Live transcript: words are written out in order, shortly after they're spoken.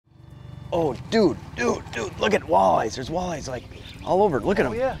Oh, dude, look at walleyes. There's walleyes like all over. Look at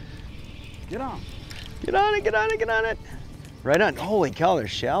them. Oh, yeah. Get on. Get on it, get on it, get on it. Right on. Holy cow, they're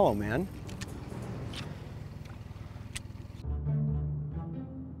shallow, man.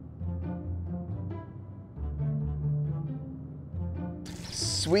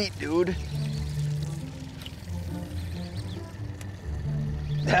 Sweet, dude.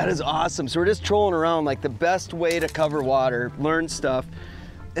 That is awesome. So we're just trolling around, like the best way to cover water, learn stuff.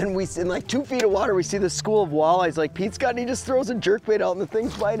 And we, in like 2 feet of water, we see this school of walleyes like Pete's got, and he just throws a jerkbait out and the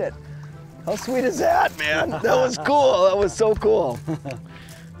things bite it. How sweet is that, man? That was cool. That was so cool.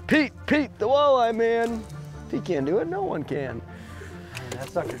 Pete, the walleye, man. If he can't do it, no one can. Man, that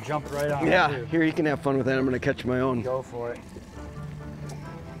sucker jumped right on. Yeah, too. here, you can have fun with that. I'm gonna catch my own. Go for it.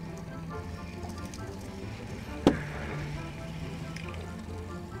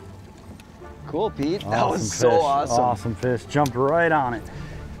 Cool, Pete. That Awesome was so fish. awesome. Awesome fish. Jumped right on it.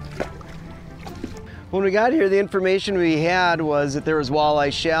 When we got here, the information we had was that there was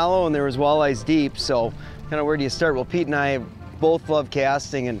walleye shallow and there was walleyes deep. So kind of where do you start? Well, Pete and I both love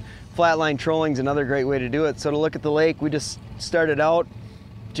casting, and flatline trolling is another great way to do it. So to look at the lake, we just started out.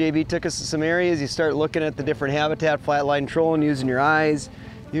 JB took us to some areas. You start looking at the different habitat, flatline trolling, using your eyes,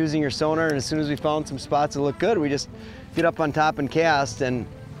 using your sonar. And as soon as we found some spots that look good, we just get up on top and cast. And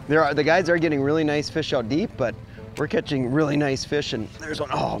the guys are getting really nice fish out deep, but we're catching really nice fish. And there's one,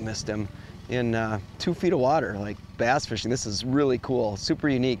 oh, missed him, in 2 feet of water, like bass fishing. This is really cool, super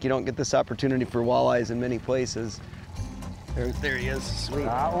unique. You don't get this opportunity for walleyes in many places. There he is, sweet.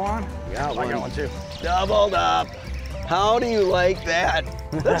 Got one? Got one. I got one too. Doubled up. How do you like that?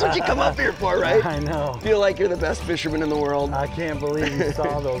 That's what you come up here for, right? I know. Feel like you're the best fisherman in the world. I can't believe you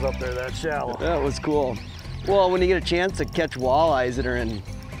saw those up there that shallow. That was cool. Well, when you get a chance to catch walleyes that are in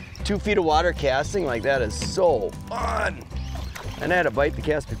 2 feet of water casting, like that is so fun. And I had a bite to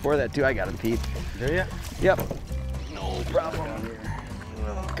cast before that too. I got him, Pete. Do you? Yep. No problem.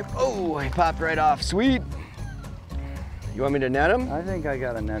 Oh, he popped right off. Sweet. You want me to net him? I think I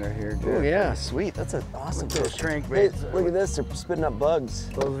got a netter here. Oh yeah, sweet. That's an awesome fish. Shrink Hey, baits. look at this. They're spitting up bugs.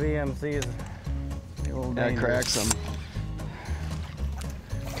 Those VMCs. That cracks them.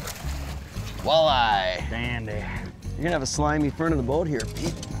 Walleye. Dandy. You're gonna have a slimy front of the boat here,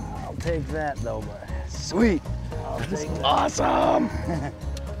 Pete. I'll take that though, but Sweet. I'll take that. Awesome.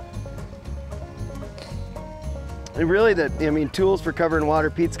 And really, tools for covering water.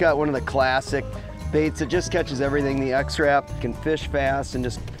 Pete's got one of the classic baits that just catches everything. The X-Wrap can fish fast and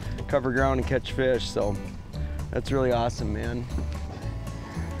just cover ground and catch fish. So that's really awesome, man.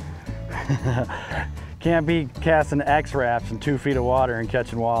 Can't be casting X-Wraps in 2 feet of water and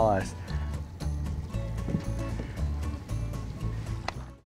catching walleyes.